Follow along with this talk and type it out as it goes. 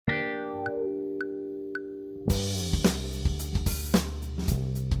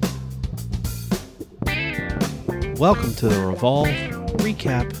welcome to the Revolve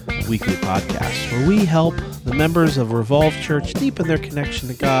Recap Weekly Podcast, where we help the members of Revolve Church deepen their connection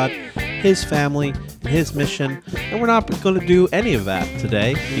to God, His family, and His mission. And we're not going to do any of that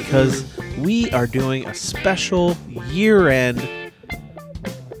today because we are doing a special year-end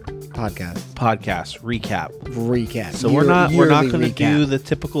podcast recap. So we're not going to do the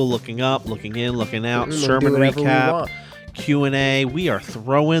typical looking up, looking in, looking out, sermon recap, Q&A. We are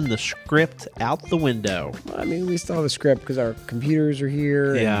throwing the script out the window. I mean, we still have a script because our computers are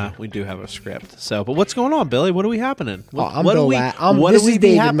here. Yeah, we do have a script. So, but what's going on, Billy? What are we happening? This is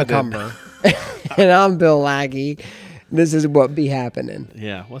David McCumber, and I'm Bill Laggy. This is what be happening.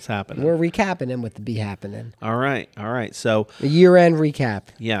 Yeah, what's happening? We're recapping him with the be happening. All right. So a year-end recap.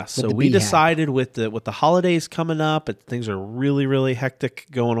 Yeah. So we decided with the holidays coming up, things are really, really hectic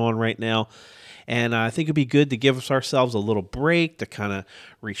going on right now. And I think it'd be good to give ourselves a little break to kind of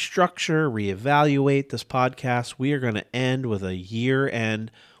restructure, reevaluate this podcast. We are going to end with a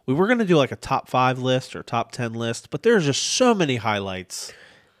year-end. We were going to do like a top 5 list or top 10 list, but there's just so many highlights.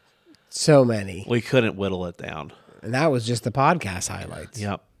 So many. We couldn't whittle it down. And that was just the podcast highlights.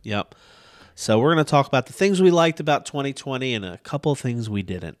 Yep. So we're going to talk about the things we liked about 2020 and a couple of things we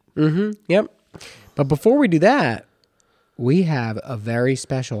didn't. Yep. But before we do that, we have a very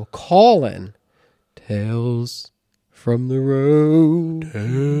special call-in. Tales from the Road.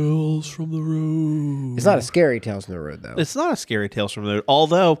 Tales from the Road. It's not a scary Tales from the Road, though. It's not a scary Tales from the Road,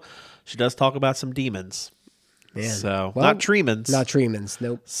 although she does talk about some demons. Man. So, well, not Tremens. Not Tremens,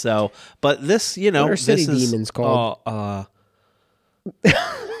 nope. So, but this, what are city demons called? I'm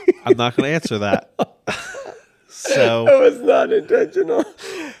not going to answer that. So that was not intentional.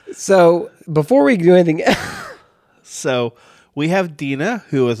 So, before we do anything So, we have Dina,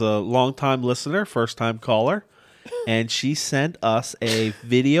 who is a longtime listener, first-time caller, and she sent us a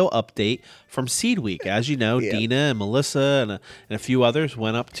video update from Seed Week. As you know, Dina and Melissa and a few others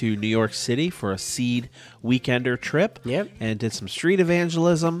went up to New York City for a Seed Weekender trip and did some street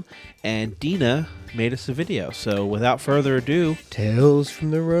evangelism, and Dina made us a video. So, without further ado, Tales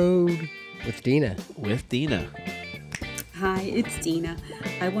from the Road with Dina. Hi, it's Dina.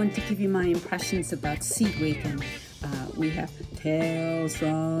 I wanted to give you my impressions about Seed Week, and we have Tales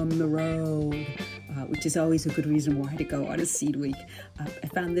from the Road, which is always a good reason why to go on a Seed Week. I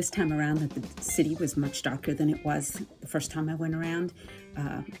found this time around that the city was much darker than it was the first time I went around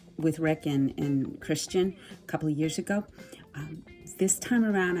with Rick and Christian a couple of years ago. This time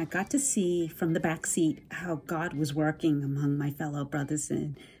around, I got to see from the back seat how God was working among my fellow brothers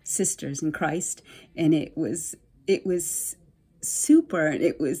and sisters in Christ, and it was super.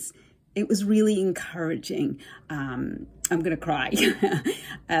 It was really encouraging. I'm going to cry.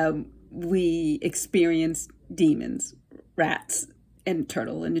 We experienced demons, rats, and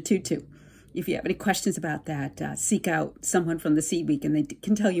turtle in a tutu. If you have any questions about that, seek out someone from the Seed Week and they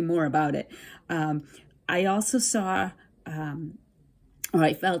can tell you more about it. I also saw,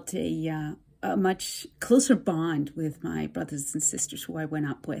 I felt a much closer bond with my brothers and sisters who I went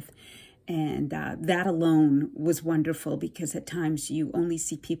up with. And that alone was wonderful because at times you only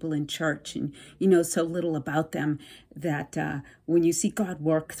see people in church and you know so little about them that when you see God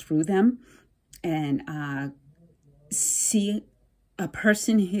work through them and see a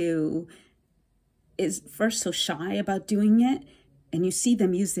person who is first so shy about doing it and you see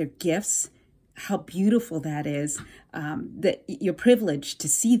them use their gifts, how beautiful that is, that you're privileged to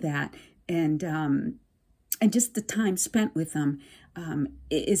see that and just the time spent with them.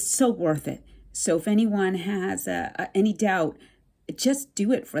 It is so worth it. So if anyone has any doubt, just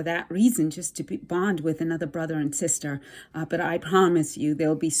do it for that reason, just to bond with another brother and sister. But I promise you,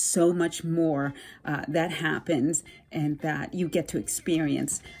 there'll be so much more that happens and that you get to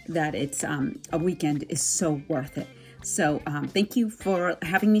experience that it's a weekend is so worth it. So thank you for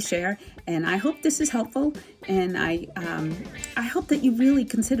having me share, and I hope this is helpful, and I hope that you really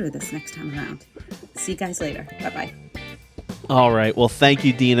consider this next time around. See you guys later. Bye-bye. All right. Well, thank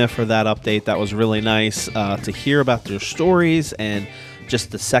you, Dina, for that update. That was really nice to hear about your stories and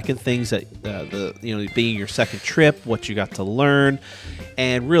just the second things that being your second trip, what you got to learn,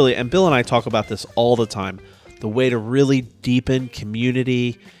 and Bill and I talk about this all the time. The way to really deepen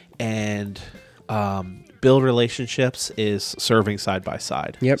community and build relationships is serving side by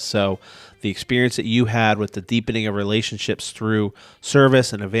side. Yep. So the experience that you had with the deepening of relationships through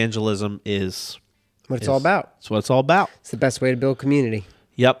service and evangelism is what it's all about. It's what it's all about. It's the best way to build community.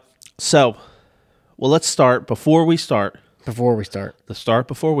 Yep. So, let's start. Before we start, we're going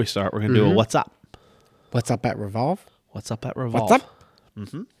to do a What's Up. What's up at Revolve? What's up at Revolve? What's up?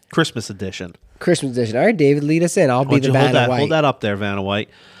 Mm-hmm. Christmas edition. All right, David, lead us in. I'll be the Vanna White. Hold that up there, Vanna White.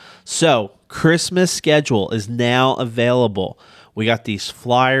 So, Christmas schedule is now available. We got these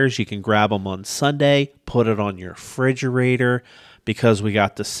flyers. You can grab them on Sunday, put it on your refrigerator, because we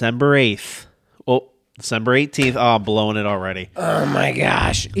got December 8th. Oh, December 18th. Oh, I'm blowing it already. Oh my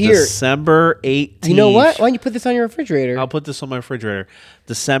gosh. Here. December 18th. You know what? Why don't you put this on your refrigerator? I'll put this on my refrigerator.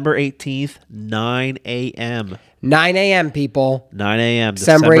 December 18th, 9 a.m. 9 a.m., people. 9 a.m.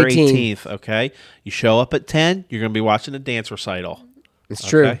 December December 18th. 18th. Okay. You show up at 10, you're going to be watching a dance recital. It's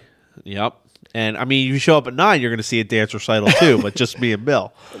true. Okay? Yep. And I mean, if you show up at 9, you're going to see a dance recital too, but just me and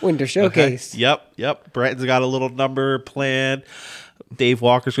Bill. Winter Showcase. Okay? Yep. Brenton's got a little number planned. Dave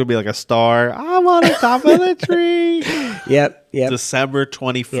Walker's going to be like a star. I'm on the top of the tree. Yep. December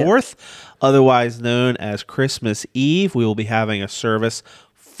 24th, otherwise known as Christmas Eve. We will be having a service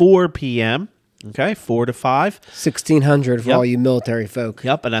 4 p.m. Okay, 4 to 5. 1600 for all you military folk.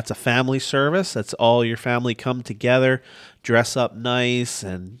 Yep, and that's a family service. That's all your family come together, dress up nice,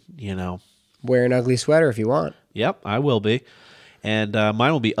 and, Wear an ugly sweater if you want. Yep, I will be. And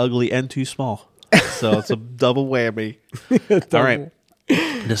mine will be ugly and too small. So it's a double whammy. All right.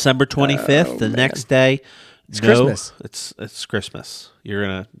 December 25th, the next day. It's Christmas. It's Christmas.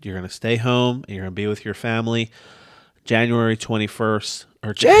 You're gonna stay home and you're gonna be with your family. January 21st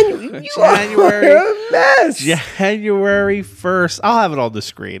or January. January. A mess. January 1st. I'll have it on the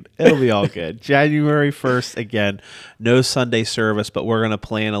screen. It'll be all good. January 1st, again, no Sunday service, but we're going to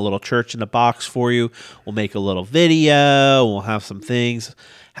plan a little church in a box for you. We'll make a little video. We'll have some things,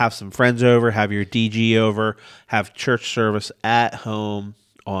 have some friends over, have your DG over, have church service at home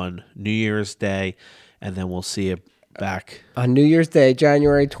on New Year's Day, and then we'll see you back. On New Year's Day,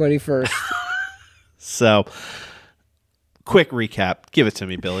 January 21st. So, quick recap. Give it to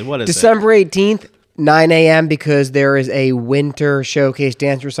me, Billy. What is December 18th, 9 a.m. because there is a Winter Showcase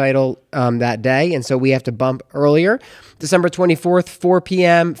dance recital that day, and so we have to bump earlier. December 24th, 4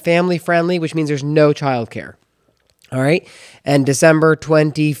 p.m., family friendly, which means there's no childcare. All right? And December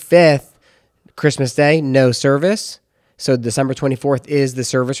 25th, Christmas Day, no service. So December 24th is the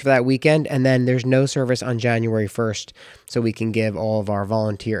service for that weekend, and then there's no service on January 1st, so we can give all of our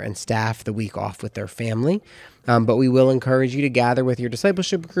volunteer and staff the week off with their family. But we will encourage you to gather with your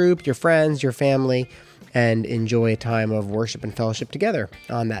discipleship group, your friends, your family, and enjoy a time of worship and fellowship together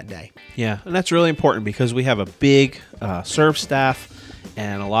on that day. Yeah, and that's really important because we have a big serve staff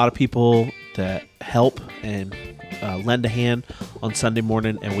and a lot of people that help and lend a hand on Sunday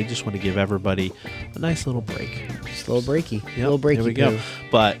morning, and we just want to give everybody a nice little break. Just a little breaky. Yep, little breaky. Here we go.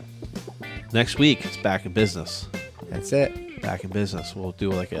 But next week, it's back in business. That's it. Back in business. We'll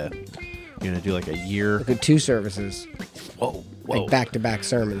do like a year. Look at 2 services. Whoa. Like back-to-back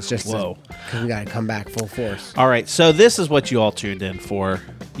sermons, just because we got to come back full force. All right, so this is what you all tuned in for.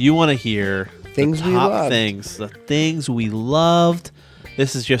 You want to hear things we loved. The things we loved.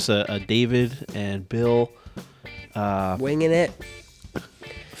 This is just a David and Bill winging it.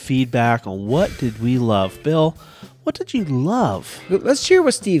 Feedback on what did we love. Bill, what did you love? Let's share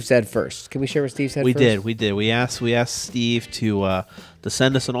what Steve said first. Can we share what Steve said We first? did. We asked Steve to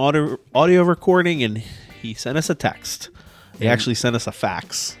send us an audio recording, and he sent us a text. He actually sent us a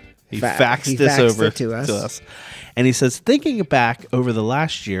fax. He faxed this over to us. And he says, thinking back over the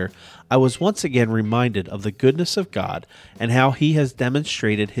last year, I was once again reminded of the goodness of God and how he has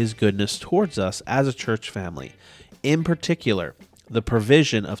demonstrated his goodness towards us as a church family. In particular, the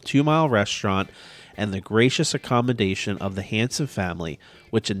provision of 2 Mile Restaurant and the gracious accommodation of the Hanson family,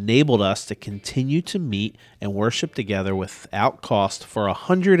 which enabled us to continue to meet and worship together without cost for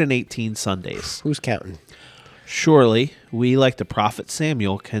 118 Sundays. Who's counting? Surely, we, like the prophet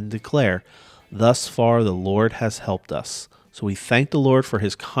Samuel, can declare, thus far the Lord has helped us. So we thank the Lord for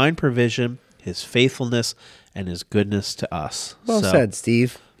his kind provision, his faithfulness, and his goodness to us. Well said,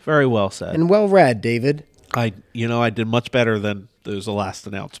 Steve. Very well said. And well read, David. I did much better than those last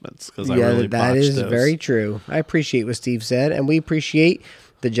announcements because I really botched that is those. very true. I appreciate what Steve said, and we appreciate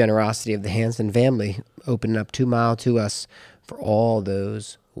the generosity of the Hanson family opening up 2 Mile to us for all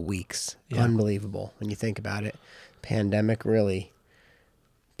those weeks. Yeah. Unbelievable when you think about it. Pandemic really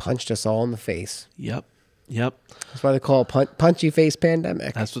punched us all in the face. Yep. That's why they call it punchy face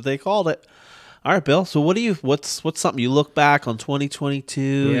pandemic. That's what they called it. All right, Bill. So what's something you look back on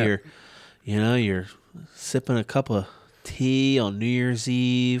 2022? Yeah. You're sipping a cup of tea on New Year's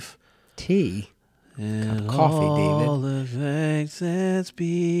Eve. Tea? And cup of coffee, David. All the thanks that's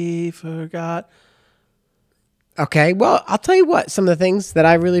be forgot. Okay, well, I'll tell you what, some of the things that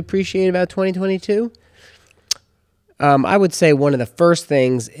I really appreciate about 2022. I would say one of the first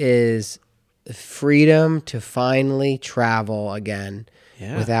things is the freedom to finally travel again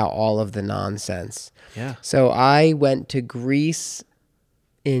without all of the nonsense. Yeah. So I went to Greece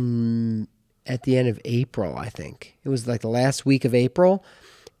in at the end of April, I think. It was like the last week of April.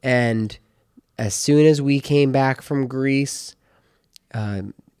 And as soon as we came back from Greece,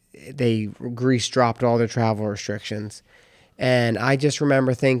 Greece dropped all their travel restrictions. And I just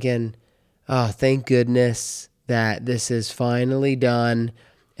remember thinking, oh, thank goodness that this is finally done.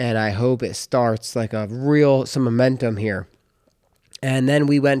 And I hope it starts like some momentum here. And then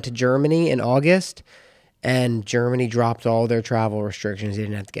we went to Germany in August, and Germany dropped all their travel restrictions. You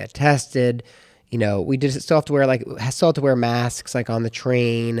didn't have to get tested. You know, we still have to wear masks like on the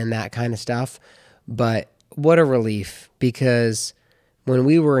train and that kind of stuff. But what a relief, because when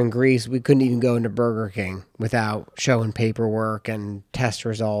we were in Greece, we couldn't even go into Burger King without showing paperwork and test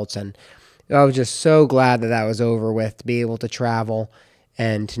results. And I was just so glad that was over with, to be able to travel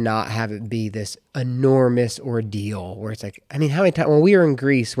and to not have it be this enormous ordeal where it's like, I mean, how many times when we were in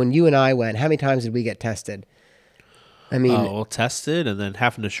Greece, when you and I went, how many times did we get tested? I mean, tested and then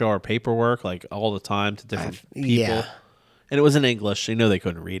having to show our paperwork like all the time to different people. Yeah. And it was in English. So they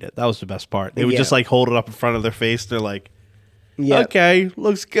couldn't read it. That was the best part. They would just like hold it up in front of their face. They're like, okay,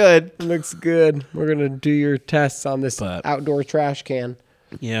 looks good. Looks good. We're going to do your tests on this outdoor trash can.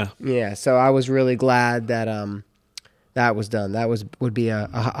 Yeah. Yeah. So I was really glad that that was done. That would be a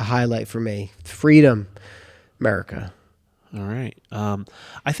highlight for me. Freedom, America. All right.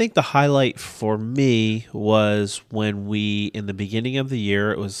 I think the highlight for me was when in the beginning of the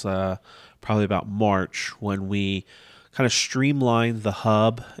year, it was probably about March, when we kind of streamlined the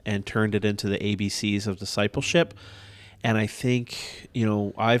hub and turned it into the ABCs of discipleship. And I think,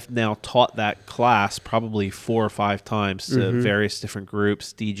 I've now taught that class probably 4 or 5 times to various different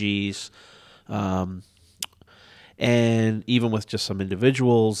groups, DGs, and even with just some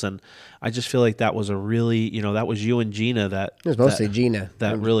individuals. And I just feel like that was a really, that was you and Gina it was mostly Gina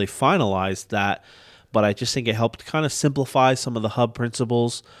that really finalized that. But I just think it helped kind of simplify some of the hub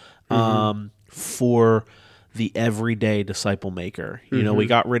principles for the everyday disciple maker. We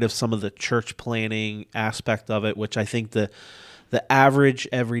got rid of some of the church planning aspect of it, which I think the average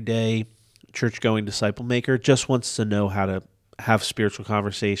everyday church going disciple maker just wants to know how to have spiritual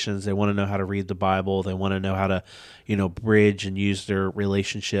conversations. They want to know how to read the Bible. They want to know how to, bridge and use their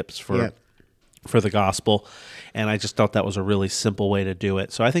relationships for the gospel. And I just thought that was a really simple way to do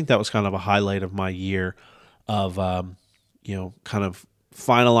it. So I think that was kind of a highlight of my year of, kind of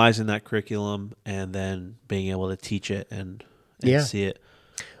finalizing that curriculum and then being able to teach it and see it.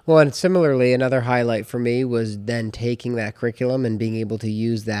 Well, and similarly, another highlight for me was then taking that curriculum and being able to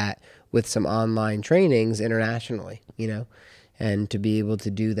use that with some online trainings internationally, and to be able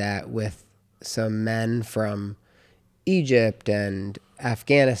to do that with some men from Egypt and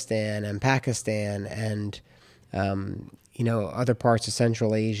Afghanistan and Pakistan and, other parts of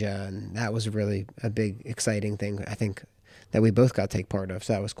Central Asia. And that was really a big, exciting thing, I think, that we both got to take part of.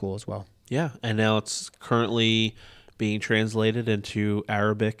 So that was cool as well. Yeah. And now it's currently being translated into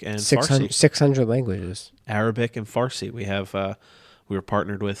Arabic and Farsi. 600 languages. Arabic and Farsi. We have, we were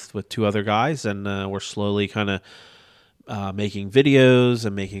partnered with 2 other guys, and we're slowly kind of making videos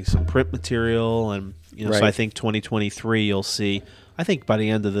and making some print material. And, so I think 2023, you'll see, I think by the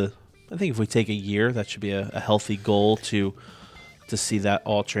end of I think if we take a year, that should be a healthy goal to see that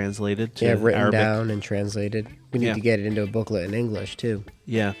all translated to written Arabic. Down and translated. We need to get it into a booklet in English too.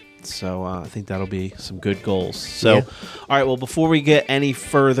 Yeah. So I think that'll be some good goals. So, all right. Well, before we get any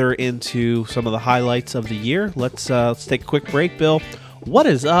further into some of the highlights of the year, let's take a quick break. Bill, what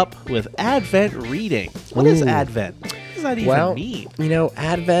is up with Advent reading? What is Advent? What does that even mean?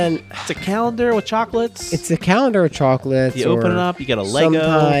 Advent. It's a calendar with chocolates. It's a calendar of chocolates. You open it up, you get a Lego.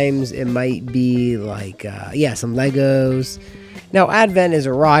 Sometimes it might be like, some Legos. Now, Advent is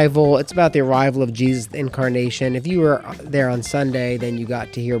arrival. It's about the arrival of Jesus' incarnation. If you were there on Sunday, then you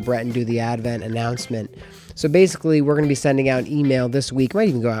got to hear Breton do the Advent announcement. So basically, we're going to be sending out an email this week. Might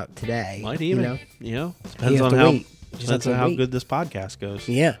even go out today. Might even. Depends on how good this podcast goes.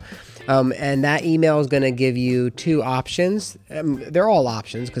 Yeah. And that email is going to give you 2 options. They're all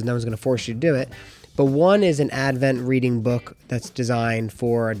options because no one's going to force you to do it. But one is an Advent reading book that's designed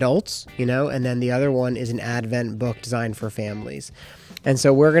for adults, and then the other one is an Advent book designed for families. And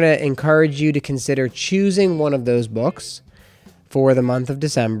so we're going to encourage you to consider choosing one of those books for the month of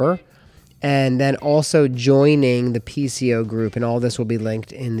December, and then also joining the PCO group. And all this will be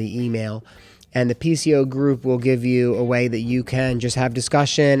linked in the email. And the PCO group will give you a way that you can just have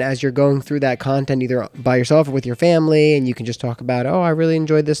discussion as you're going through that content, either by yourself or with your family, and you can just talk about, I really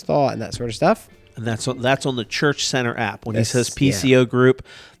enjoyed this thought and that sort of stuff. And that's on the Church Center app. When he Yes, says PCO group,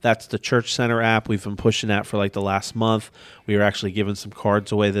 that's the Church Center app. We've been pushing that for like the last month. We are actually giving some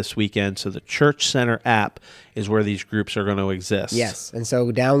cards away this weekend. So the Church Center app is where these groups are going to exist. Yes, and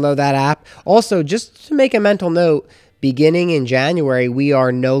so download that app. Also, just to make a mental note, beginning in January, we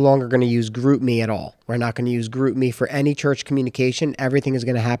are no longer going to use GroupMe at all. We're not going to use GroupMe for any church communication. Everything is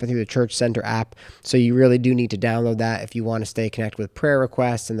going to happen through the Church Center app. So you really do need to download that if you want to stay connected with prayer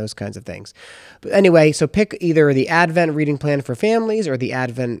requests and those kinds of things. But anyway, so pick either the Advent reading plan for families or the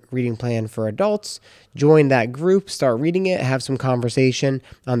Advent reading plan for adults. Join that group, start reading it, have some conversation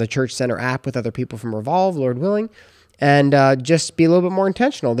on the Church Center app with other people from Revolve, Lord willing, and just be a little bit more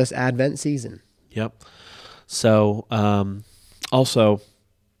intentional this Advent season. Yep. So, also,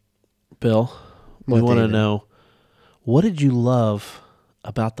 Bill, we want to know, what did you love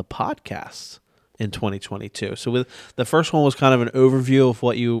about the podcast in 2022? So, with the first one was kind of an overview of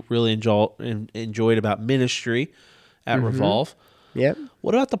what you really enjoyed about ministry at Revolve. Yep.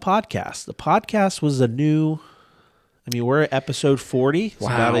 What about the podcast? The podcast was we're at episode 40. It's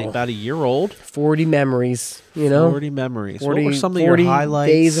Wow. about a year old. 40 memories, 40 memories. 40, What were some of 40 your highlights?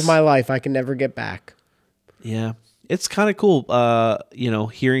 days of my life I can never get back. Yeah. It's kind of cool,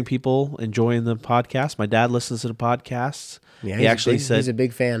 hearing people enjoying the podcast. My dad listens to the podcasts. Yeah, he actually said he's a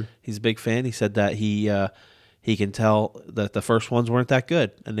big fan. he's a big fan. He said that he can tell that the first ones weren't that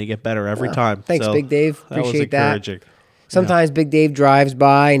good, and they get better every time. Thanks, So Big Dave. that was Appreciate that. encouraging. Sometimes Big Dave drives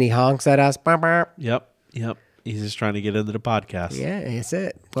by and he honks at us. Bah, bah. Yep. He's just trying to get into the podcast. Yeah, that's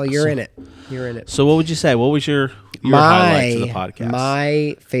it. Well, you're in it. You're in it. So what would you say? What was your highlights of the podcast?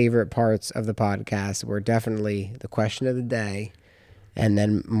 My favorite parts of the podcast were definitely the question of the day, and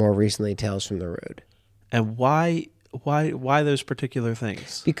then more recently, Tales from the Road. And why those particular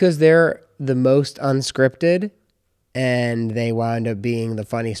things? Because they're the most unscripted, and they wound up being the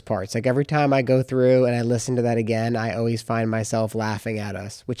funniest parts. Like every time I go through and I listen to that again, I always find myself laughing at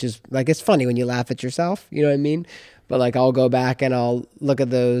us, which is like, it's funny when you laugh at yourself, you know what I mean? But like I'll go back and I'll look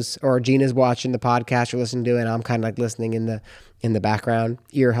at those, or Gina's watching the podcast or listening to it, and I'm kind of like listening in the background,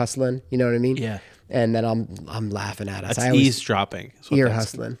 ear hustling, you know what I mean? Yeah. And then I'm laughing at us. That's eavesdropping. Ear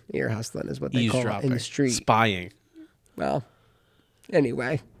hustling is what they call it in the street. Spying. Well,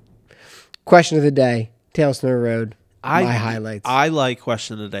 anyway, question of the day, Tales from the Road. My highlights. I like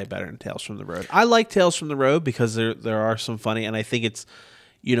Question of the Day better than Tales from the Road. I like Tales from the Road because there are some funny, and I think it's,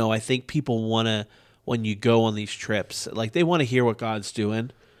 I think people want to, when you go on these trips, like they want to hear what God's doing.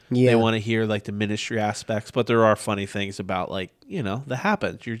 Yeah. They want to hear like the ministry aspects, but there are funny things about like, that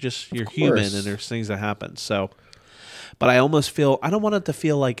happens. You're human, and there's things that happen. So, but I almost feel, I don't want it to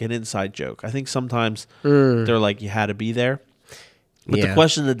feel like an inside joke. I think sometimes they're like, you had to be there. But the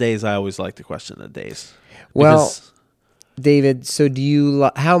Question of the Days, I always like the Question of the Days. Well, David, so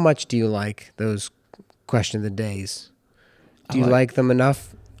how much do you like those Question of the Days? Do you like them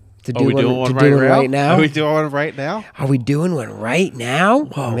enough to do one right now? Are we doing one right now? Are we doing one right now?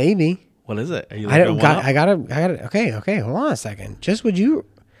 Whoa. Maybe. What is it? Are you I gotta. Okay. Hold on a second.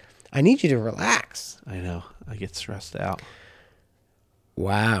 I need you to relax. I know. I get stressed out.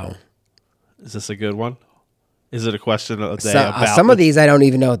 Wow. Is this a good one? Is it a question of the day about some of these I don't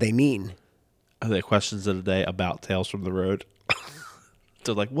even know what they mean. Are they questions of the day about Tales from the Road?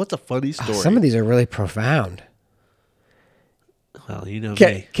 So like, what's a funny story? Some of these are really profound. Well, me.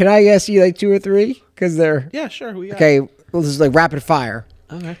 Can I ask you like 2 or 3? Because they're... Yeah, sure. Okay, well, this is like rapid fire.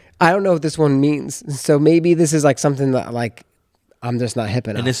 Okay. I don't know what this one means. So maybe this is like something that like I'm just not hip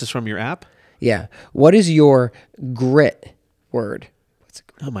enough. And this is from your app? Yeah. What is your grit word?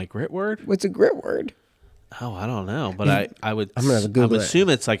 My grit word? What's a grit word? Oh, I don't know. But I would assume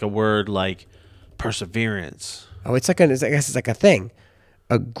it's like a word like perseverance. Oh, I guess it's like a thing.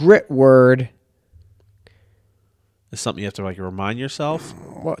 A grit word. It's something you have to like remind yourself.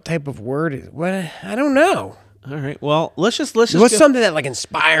 What type of word is what? I don't know. All right. Well, let's just What's something that like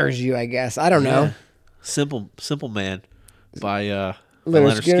inspires you, I guess. I don't know. Simple Man by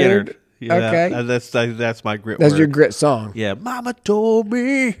Leonard Skinner. Yeah, okay. That's my grit word. That's your grit song. Yeah. Mama told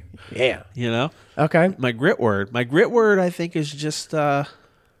me. Yeah. Okay. My grit word, I think, is just, man,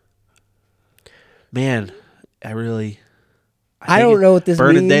 I don't know what this means.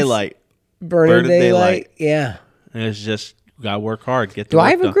 Burn in daylight. Burn in daylight. Yeah. And it's just, gotta work hard. Do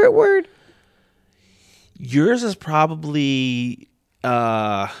I have a grit word? Yours is probably,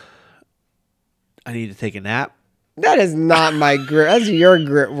 I need to take a nap. That is not my grit. That's your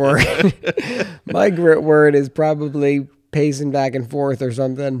grit word. My grit word is probably pacing back and forth or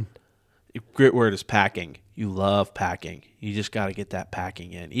something. Your grit word is packing. You love packing. You just got to get that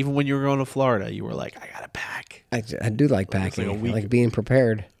packing in. Even when you were going to Florida, you were like, I got to pack. I do like packing. I like being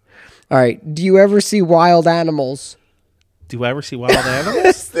prepared. All right. Do you ever see wild animals? Do I ever see wild animals?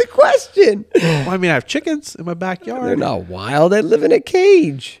 That's the question. Well, I mean, I have chickens in my They're backyard. not wild. They live in a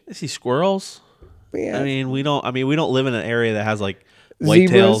cage. I see squirrels. Yeah. I mean, we don't live in an area that has like Zebras?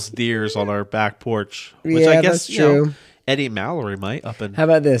 whitetails, deers on our back porch, which Yeah, I guess that's true. Eddie Mallory might up in How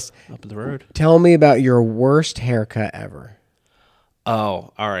about this? the road. Tell me about your worst haircut ever.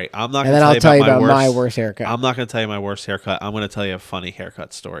 Oh, all right. I'm not And going then to I'll tell you about my my worst haircut. I'm not going to tell you my worst haircut. I'm going to tell you a funny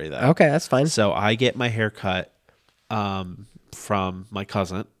haircut story though. Okay, that's fine. So I get my haircut from my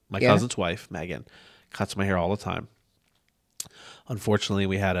cousin. My cousin's wife, Megan, cuts my hair all the time. Unfortunately,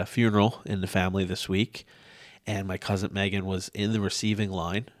 we had a funeral in the family this week, and my cousin Megan was in the receiving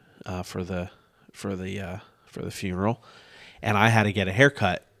line for the funeral, and I had to get a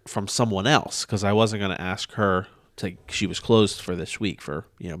haircut from someone else because I wasn't going to ask her to. She was closed for this week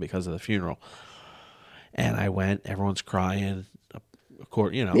because of the funeral. And I went. Everyone's crying, Yeah, it's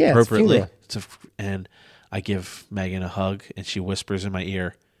a appropriately. funeral. And I give Megan a hug, and she whispers in my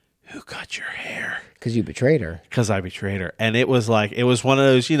ear, "Who cut your hair?" Because you betrayed her. Because I betrayed her. And it was one of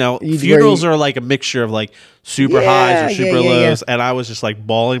those, You- funerals are like a mixture of like super highs or super yeah. lows. And I was just like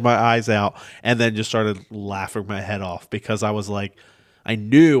bawling my eyes out and then just started laughing my head off because I was like, I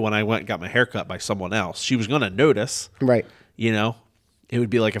knew when I went and got my hair cut by someone else, she was going to notice, Right. It would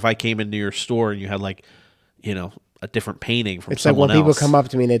be like if I came into your store and you had like, a different painting from It's like someone when people else. come up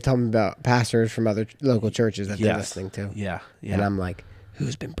to me and they tell me about pastors from other local churches that they're Yes. listening to. Yeah. Yeah. And I'm like,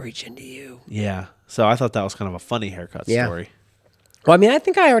 who's been preaching to you? yeah. So I thought that was kind of a funny haircut Yeah. story. Well, I mean, I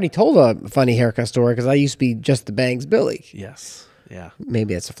think I already told a funny haircut story because I used to be Just the Bangs Billy. Yes. Yeah.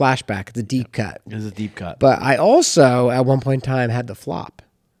 Maybe it's a flashback. It's a deep cut. It was a deep cut. But I also, at one point in time, had the flop,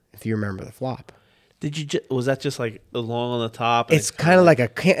 if you remember the flop. Did you? Was that just like along on the top? and It's kind of like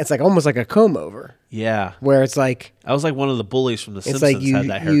it's like almost like a comb over, yeah. where it's like, I was like one of the bullies from The it's Simpsons like you, had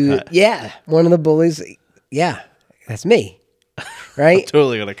that haircut. yeah, one of the bullies. Yeah, that's me. Right?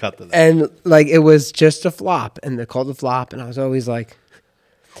 Totally gonna cut to that. And like it was just a flop, and they called it flop, and I was always like,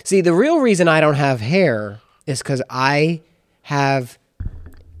 see, the real reason I don't have hair is because I have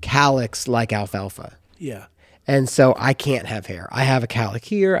calyx like alfalfa, Yeah. and so I can't have hair. I have a calyx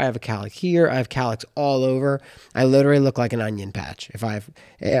here, I have a calyx here, I have calyx all over. I literally look like an onion patch if I have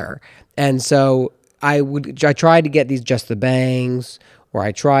hair, and so I tried to get these Just the Bangs, or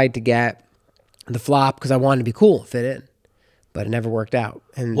I tried to get the flop because I wanted to be cool, fit in. But it never worked out.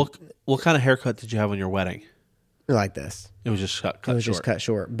 And What kind of haircut did you have on your wedding? like this. It was just cut It was short. just cut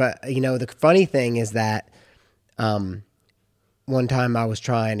short. But, the funny thing is that one time I was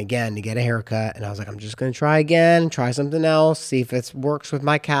trying again to get a haircut, and I was like, I'm just going to try again, try something else, see if it works with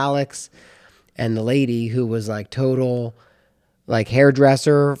my calyx. And the lady who was like total like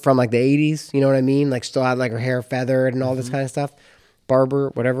hairdresser from like the 80s, you know what I mean? Like still had like her hair feathered and all this kind of stuff, barber,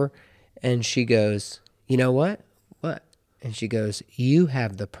 whatever. And she goes, you know what? What? And she goes, you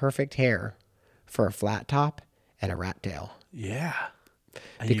have the perfect hair for a flat top and a rat tail. Yeah.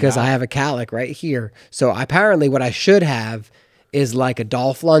 And Because I have a calyx right here. So apparently what I should have is like a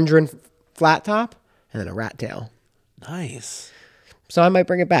Dolph Lundgren flat top and then a rat tail. nice. So I might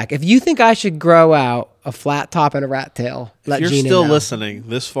bring it back. If you think I should grow out a flat top and a rat tail, If let you're Gina still know. listening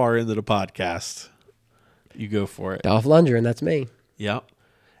this far into the podcast, you go for it. Dolph Lundgren, that's me. Yep.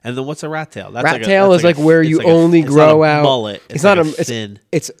 And then what's a rat tail? That's Rat tail is like where you only grow out. mullet. It's not like a thin.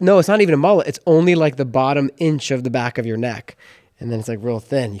 It's not even a mullet. It's only like the bottom inch of the back of your neck, and then it's like real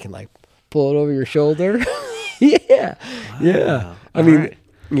thin. You can like pull it over your shoulder. Yeah, yeah. I mean, right.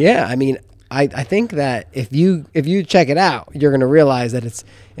 yeah. I mean, I think that if you check it out, you're gonna realize that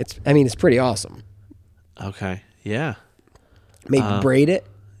it's pretty awesome. Okay. Yeah. Maybe braid it.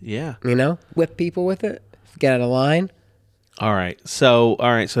 Yeah. Whip people with it. Get out of line. All right. So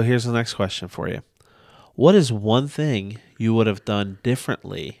here's the next question for you. What is one thing you would have done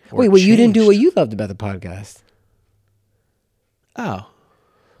differently? Or Wait, you didn't do what changed? you loved about the podcast. Oh,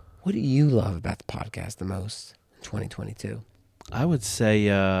 What do you love about the podcast the most in 2022? I would say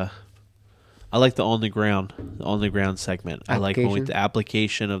I like the on the ground segment. I like going the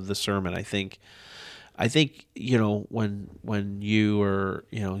application of the sermon. I think when you or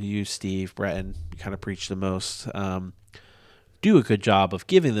you, Steve, Brett, and kind of preach the most, do a good job of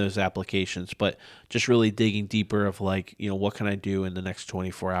giving those applications, but just really digging deeper of like, what can I do in the next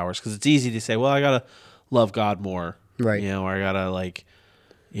 24 hours? Because it's easy to say, well, I gotta love God more, Right? Or I gotta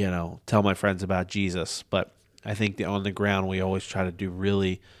tell my friends about Jesus. But I think on the ground, we always try to do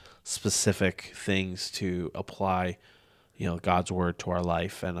really specific things to apply, God's word to our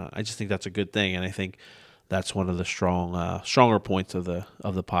life, and I just think that's a good thing. And I think that's one of the stronger points of the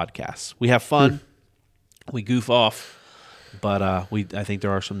podcast. We have fun, we goof off, But I think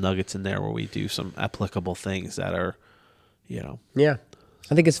there are some nuggets in there where we do some applicable things that are, Yeah.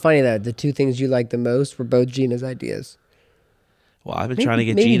 I think it's funny that the two things you like the most were both Gina's ideas. Well, I've been trying to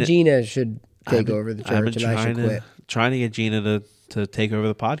get maybe Gina should take over the church and I should quit. Trying to get Gina to take over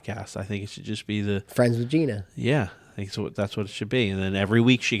the podcast. I think it should just be the Friends with Gina. Yeah, I think that's what it should be. And then every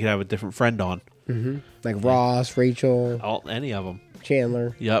week she could have a different friend on. Mm-hmm. Like Ross, Rachel, any of them.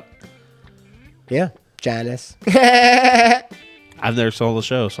 Chandler. Yep. Yeah, Janice. I've never saw the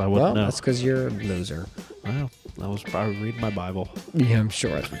show, so I wouldn't know. That's because you're a loser. Well, I was probably reading my Bible. Yeah, I'm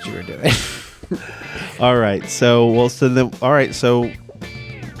sure that's what you were doing. All right, so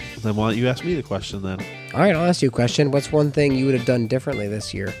then why don't you ask me the question then? All right, I'll ask you a question. What's one thing you would have done differently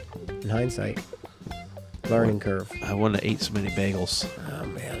this year, in hindsight? Learning curve. I wouldn't have ate so many bagels. Oh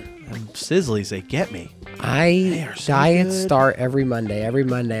man. And Sizzlies, they get me. Diets start every Monday. Every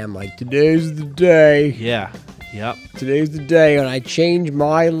Monday I'm like, today's the day. Yeah. Yep. Today's the day when I change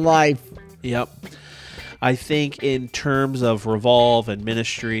my life. Yep. I think in terms of Revolve and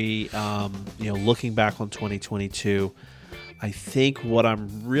ministry, looking back on 2022, I think what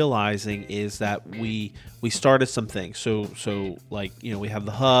I'm realizing is that we started some things. So we have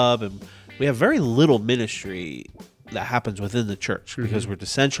the hub and we have very little ministry that happens within the church because we're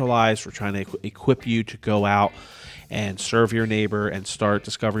decentralized. We're trying to equip you to go out and serve your neighbor and start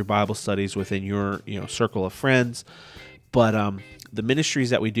Discovery Bible studies within your circle of friends. But the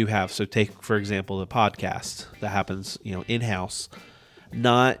ministries that we do have, so take, for example, the podcast that happens in-house,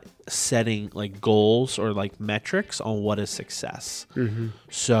 not setting like goals or like metrics on what is success.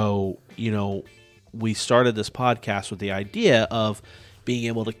 So, we started this podcast with the idea of being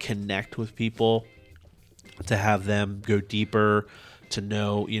able to connect with people, to have them go deeper, to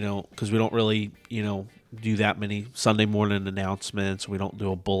know, because we don't really, do that many Sunday morning announcements. We don't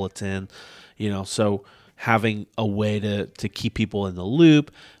do a bulletin, so having a way to keep people in the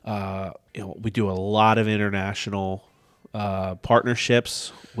loop. We do a lot of international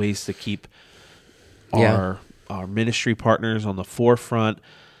partnerships, ways to keep our ministry partners on the forefront.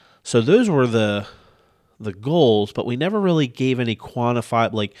 So those were the goals, but we never really gave any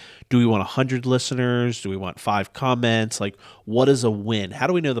quantified, like, do we want 100 listeners? Do we want 5 comments? Like, what is a win? How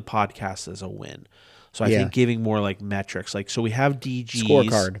do we know the podcast is a win? So I think giving more like metrics, like, so we have DGs.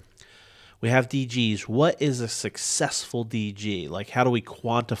 Scorecard. We have DGs. What is a successful DG? Like, how do we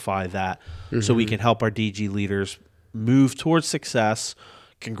quantify that so we can help our DG leaders move towards success,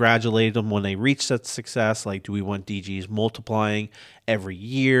 congratulate them when they reach that success? Like, do we want DGs multiplying every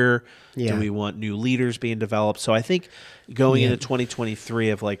year? Yeah. Do we want new leaders being developed? So I think going into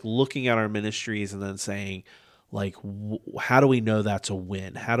 2023 of like looking at our ministries and then saying, like, how do we know that's a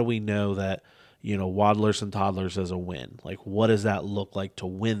win? How do we know that, Waddlers and Toddlers is a win? Like, what does that look like to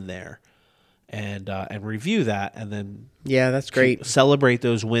win there? And review that, and then that's great. Celebrate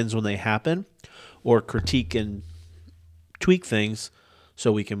those wins when they happen, or critique and tweak things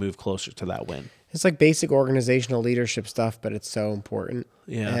so we can move closer to that win. It's like basic organizational leadership stuff, but it's so important.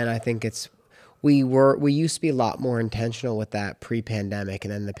 Yeah, and I think we used to be a lot more intentional with that pre-pandemic,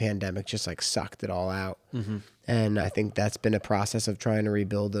 and then the pandemic just like sucked it all out. And I think that's been a process of trying to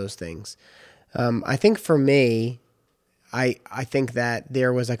rebuild those things. I think for me, I think that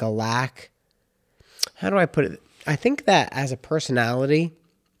there was like a lack. How do I put it? I think that as a personality,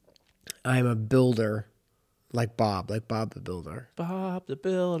 I'm a builder, like Bob the Builder. Bob the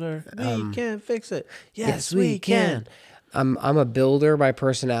Builder, we can fix it. Yes, we can. I'm a builder by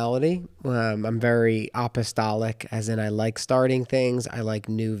personality. I'm very apostolic, as in I like starting things. I like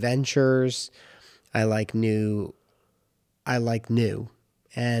new ventures. I like new.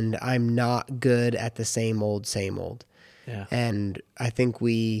 And I'm not good at the same old. Yeah. And I think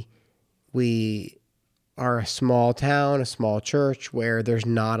we are a small town, a small church where there's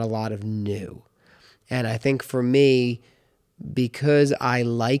not a lot of new. And I think for me, because I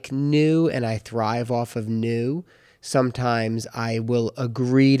like new and I thrive off of new, sometimes I will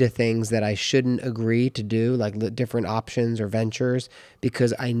agree to things that I shouldn't agree to do, like different options or ventures,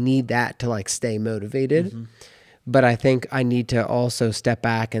 because I need that to like stay motivated. But I think I need to also step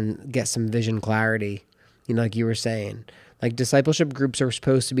back and get some vision clarity, like you were saying. Like discipleship groups are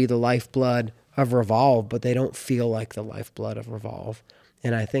supposed to be the lifeblood of Revolve, but they don't feel like the lifeblood of Revolve.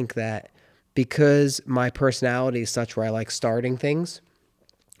 And I think that because my personality is such where I like starting things,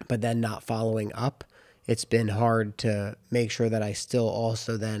 but then not following up, it's been hard to make sure that I still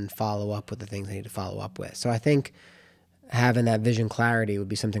also then follow up with the things I need to follow up with. So I think having that vision clarity would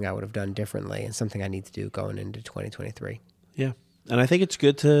be something I would have done differently and something I need to do going into 2023. Yeah. And I think it's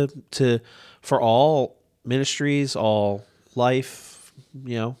good to for all ministries, all life,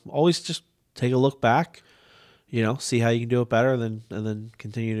 always just take a look back, see how you can do it better, and then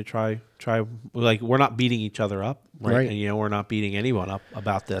continue to try. Like, we're not beating each other up, right? And we're not beating anyone up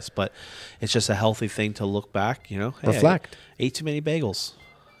about this, but it's just a healthy thing to look back. Hey, reflect. I ate too many bagels.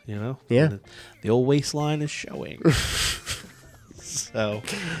 Yeah. And the old waistline is showing. So,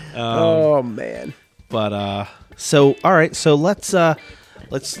 oh man. But so all right, so let's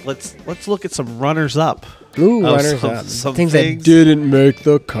look at some runners up. Ooh, runners up. Some things that didn't make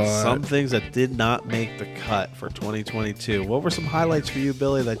the cut. Some things that did not make the cut for 2022. What were some highlights for you,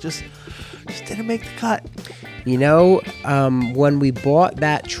 Billy, that just didn't make the cut? When we bought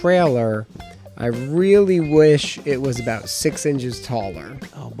that trailer, I really wish it was about 6 inches taller.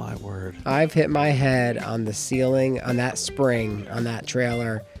 Oh, my word. I've hit my head on the ceiling, on that spring, on that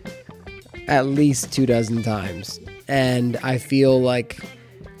trailer, at least 24 times. And I feel like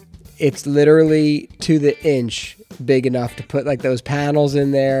it's literally to the inch big enough to put like those panels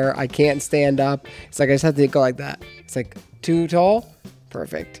in there. I can't stand up. It's like I just have to go like that. It's like too tall.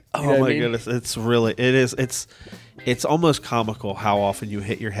 Perfect. Oh my goodness. It's almost comical how often you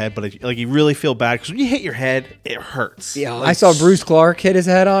hit your head, but you really feel bad because when you hit your head, it hurts. Yeah, I saw Bruce Clark hit his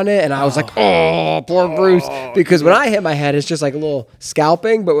head on it, and I was like, "Oh, poor Bruce!" Because when I hit my head, it's just like a little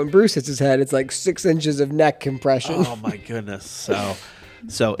scalping, but when Bruce hits his head, it's like 6 inches of neck compression. Oh my goodness!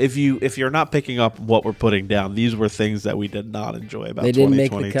 So if you're not picking up what we're putting down, these were things that we did not enjoy about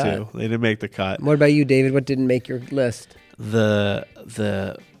 2022. They didn't make the cut. What about you, David? What didn't make your list? The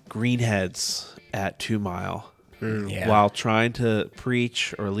greenheads at 2 Mile. While trying to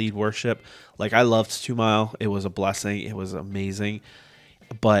preach or lead worship. Like, I loved 2 Mile. It was a blessing. It was amazing.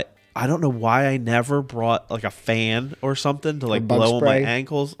 But I don't know why I never brought like a fan or something to like blow on my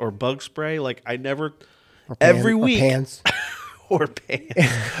ankles, or bug spray. Like, I never, every week. Or pants. Or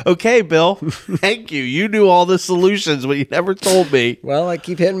pants. Okay, Bill. Thank you. You knew all the solutions, but you never told me. Well, I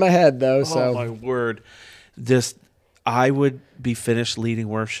keep hitting my head though. So. Oh my word. I would be finished leading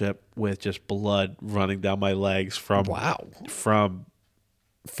worship with just blood running down my legs from all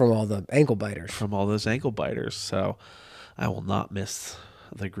the ankle biters. From all those ankle biters. So I will not miss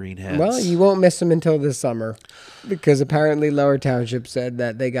the greenheads. Well, you won't miss them until this summer, because apparently Lower Township said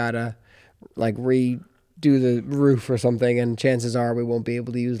that they gotta like redo the roof or something, and chances are we won't be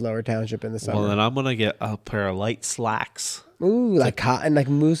able to use Lower Township in the summer. Well, then I'm gonna get a pair of light slacks. Ooh, like cotton, like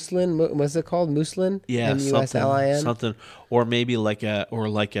muslin. What's it called? Muslin? Yeah, M-U-S-L-I-N? something, or maybe like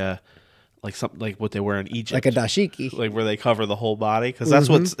something like what they wear in Egypt, like a dashiki, like where they cover the whole body, because that's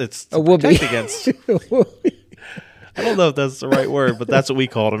what it's a whoopee against. I don't know if that's the right word, but that's what we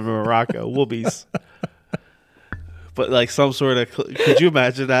called them in Morocco, whoopies. But like some sort of, could you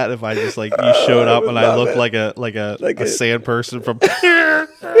imagine that if I just like you showed up and I looked like a sand person from?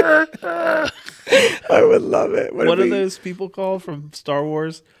 I would love it. What are those people called from Star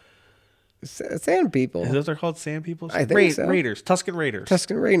Wars? Sand people. Those are called sand people. I think so. Raiders, Tusken Raiders.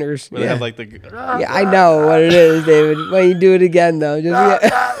 Tusken Raiders. Where they have like the. Yeah, I know what it is, David. When you do it again, though, just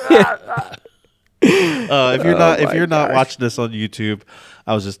if you're not watching this on YouTube,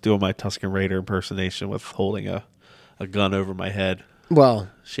 I was just doing my Tusken Raider impersonation with holding a gun over my head. Well,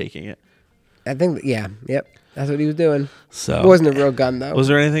 shaking it. I think, yep, that's what he was doing. So it wasn't a real gun, though. Was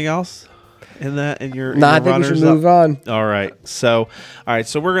there anything else in your? No, I think we should move on. All right, so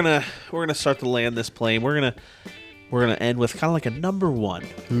we're gonna start to land this plane. We're gonna end with kind of like a number one.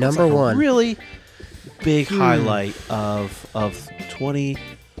 A really big highlight of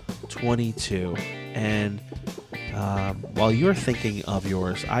 2022. And while you're thinking of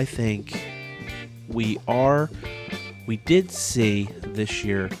yours, I think we did see this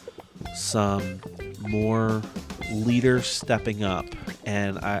year some more leaders stepping up,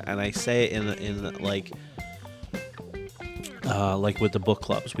 and I say it in like with the book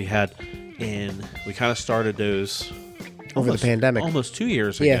clubs we kind of started those over the pandemic almost 2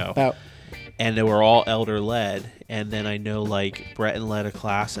 years ago. And they were all elder led, and then I know like Breton led a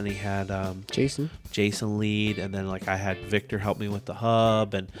class, and he had Jason lead, and then like I had Victor help me with the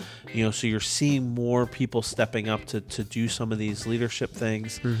hub, and so you're seeing more people stepping up to do some of these leadership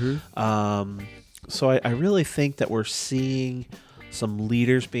things. So I really think that we're seeing some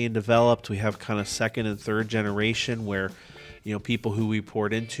leaders being developed. We have kind of second and third generation where people who we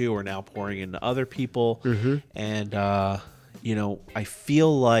poured into are now pouring into other people, and I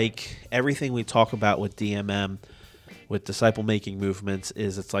feel like everything we talk about with DMM, with disciple making movements,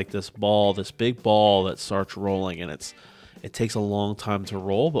 it's like this big ball that starts rolling, and it takes a long time to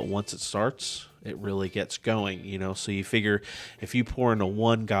roll, but once it starts, it really gets going. So you figure if you pour into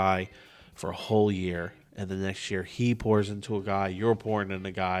one guy for a whole year, and the next year he pours into a guy, you're pouring into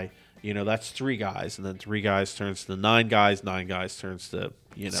a guy, that's 3 guys, and then 3 guys turns to 9 guys, 9 guys turns to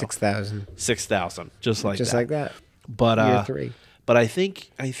 6,000. 6,000, just like Just that. like that. But Year 3. but I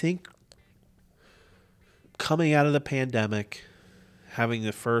think coming out of the pandemic, having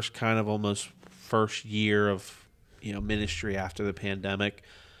the first kind of almost first year of ministry after the pandemic,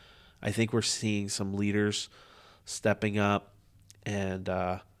 I think we're seeing some leaders stepping up, and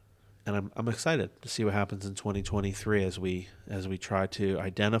I'm excited to see what happens in 2023 as we try to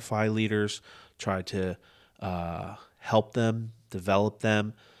identify leaders, try to help them, develop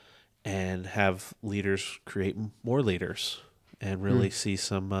them, and have leaders create more leaders, and really see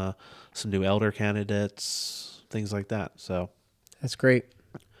some new elder candidates, things like that. So That's great.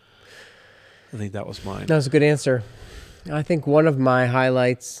 I think that was mine. That was a good answer. I think one of my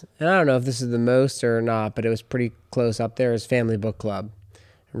highlights, and I don't know if this is the most or not, but it was pretty close up there, is Family Book Club.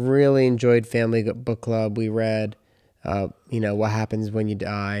 Really enjoyed Family Book Club. We read, What Happens When You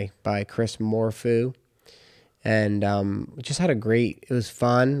Die by Chris Morphew. And we just had it was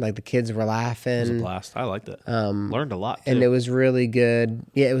fun. Like the kids were laughing. It was a blast. I liked it. Learned a lot, too. And it was really good.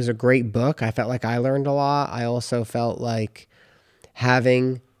 Yeah, it was a great book. I felt like I learned a lot. I also felt like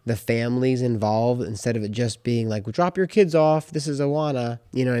having the families involved instead of it just being like, well, drop your kids off. This is Awana.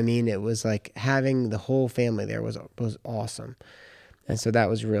 You know what I mean? It was like having the whole family there was awesome. And so that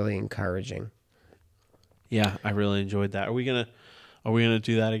was really encouraging. Yeah, I really enjoyed that. Are we gonna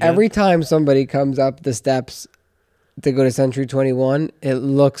do that again? Every time somebody comes up the steps to go to Century 21, it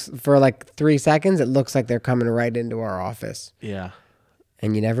looks, for like 3 seconds, it looks like they're coming right into our office. Yeah.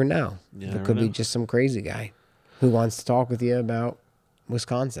 And you never know. It could be just some crazy guy who wants to talk with you about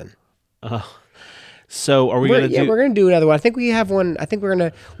Wisconsin. So are we going to do... Yeah, we're going to do another one. I think we have one. I think we're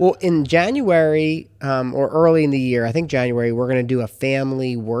going to... Well, in January or early in the year, I think January, we're going to do a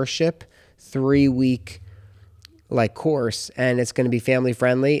family worship 3-week course. And it's going to be family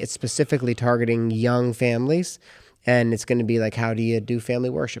friendly. It's specifically targeting young families. And it's going to be like, how do you do family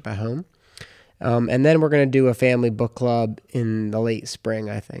worship at home? And then we're going to do a family book club in the late spring,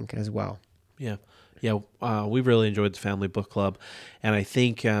 I think, as well. Yeah. Yeah, we really enjoyed the family book club, and I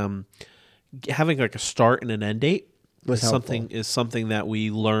think having like a start and an end date is something that we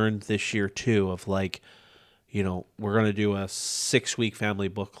learned this year too. Of like, we're going to do a 6-week family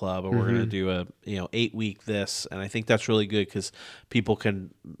book club, or we're going to do a 8-week this, and I think that's really good because people can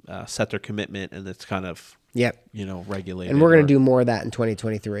set their commitment, and it's kind of regulated. And we're going to do more of that in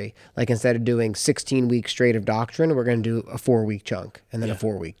 2023. Like instead of doing 16 weeks straight of doctrine, we're going to do a 4-week chunk, and then a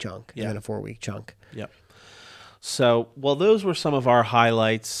 4-week chunk, and then a 4-week chunk. Yep. So, those were some of our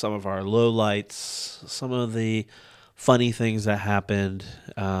highlights, some of our lowlights, some of the funny things that happened.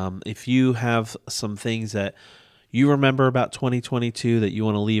 If you have some things that you remember about 2022 that you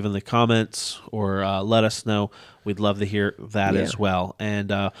want to leave in the comments or let us know, we'd love to hear that as well.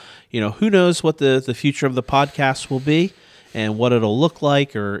 And, who knows what the future of the podcast will be and what it'll look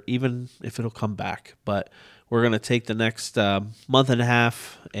like, or even if it'll come back. But we're going to take the next month and a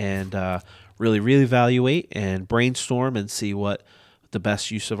half and really reevaluate and brainstorm and see what the best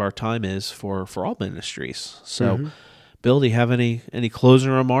use of our time is for all ministries. So, Bill, do you have any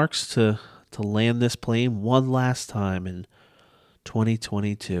closing remarks to land this plane one last time in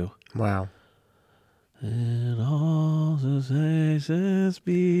 2022? Wow. And all the faces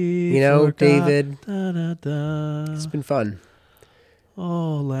be David, da. It's been fun.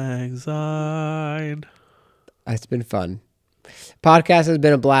 All lang syne. It's been fun. Podcast has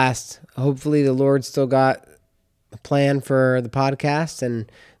been a blast. Hopefully the Lord still got a plan for the podcast,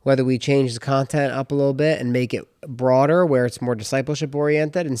 and whether we change the content up a little bit and make it broader where it's more discipleship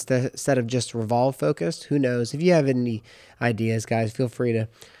oriented instead of just Revolve focused, who knows? If you have any ideas, guys, feel free to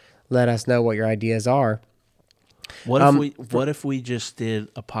let us know what your ideas are. What if we just did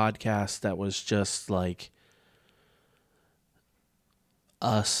a podcast that was just like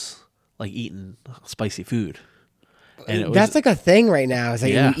us eating spicy food? And that's like a thing right now. It's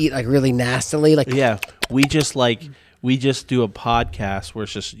like you eat really nastily. We just do a podcast where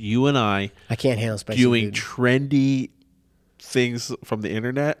it's just you and I can't handle spicy doing food. trendy things from the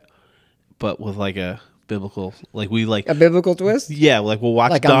internet, but with a biblical, a biblical twist. Yeah, we'll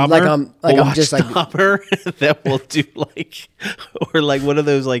watch Dahmer. Dahmer, and then we'll do or one of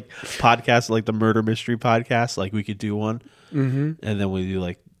those podcasts, the murder mystery podcast. We could do one, and then we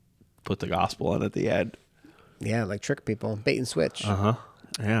do put the gospel in at the end. Yeah, trick people, bait and switch.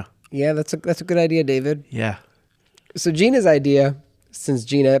 Yeah. Yeah, that's a good idea, David. Yeah. So Gina's idea, since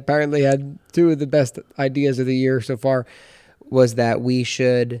Gina apparently had 2 of the best ideas of the year so far, was that we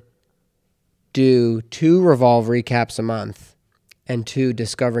should do 2 Revolve recaps a month and 2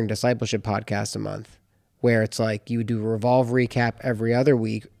 Discovering Discipleship podcasts a month, where it's you would do a Revolve recap every other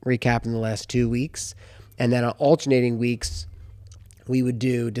week, recap in the last 2 weeks, and then on alternating weeks, we would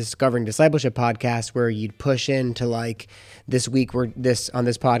do Discovering Discipleship podcast where you'd push into like this week on this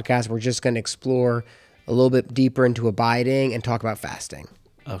podcast we're just going to explore a little bit deeper into abiding and talk about fasting.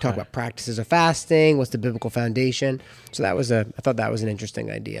 Okay. Talk about practices of fasting, what's the biblical foundation. So I thought that was an interesting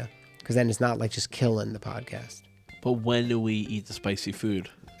idea because then it's not like just killing the podcast. But when do we eat the spicy food?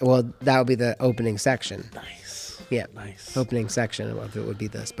 Well, that would be the opening section. Nice. Yeah. Nice. Opening section of it would be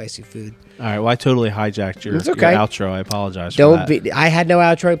the spicy food. All right. Well, I totally hijacked your, It's okay. your outro. I apologize for Don't that. be. I had no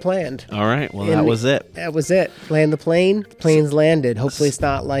outro planned. All right. Well, that was it. That was it. Land the plane. The plane's landed. Hopefully, it's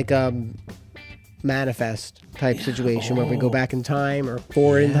not like Manifest type situation where we go back in time or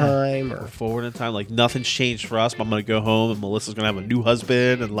forward in time or Forward in time. Like nothing's changed for us. But I'm going to go home and Melissa's going to have a new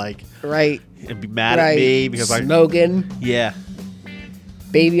husband and like right. and be mad at me because smoking, yeah.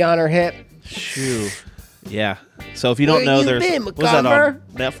 baby on her hip. Shoo. Yeah. So if you don't Where know, you there's been, was that McCumber? on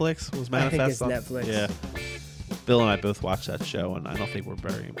Netflix? Was I think Manifest it's on? Netflix. Yeah. Bill and I both watched that show, and I don't think we're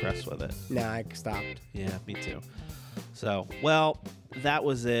very impressed with it. Nah, I stopped. Yeah, me too. So, well, that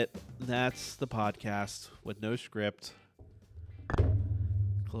was it. That's the podcast with no script.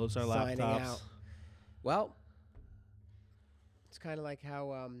 Close our Signing laptops. out. Well, it's kind of like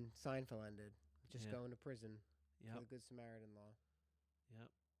how Seinfeld ended. Just Yeah. going to prison. Yep. For the Good Samaritan law. Yep.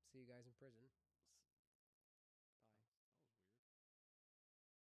 See you guys in prison.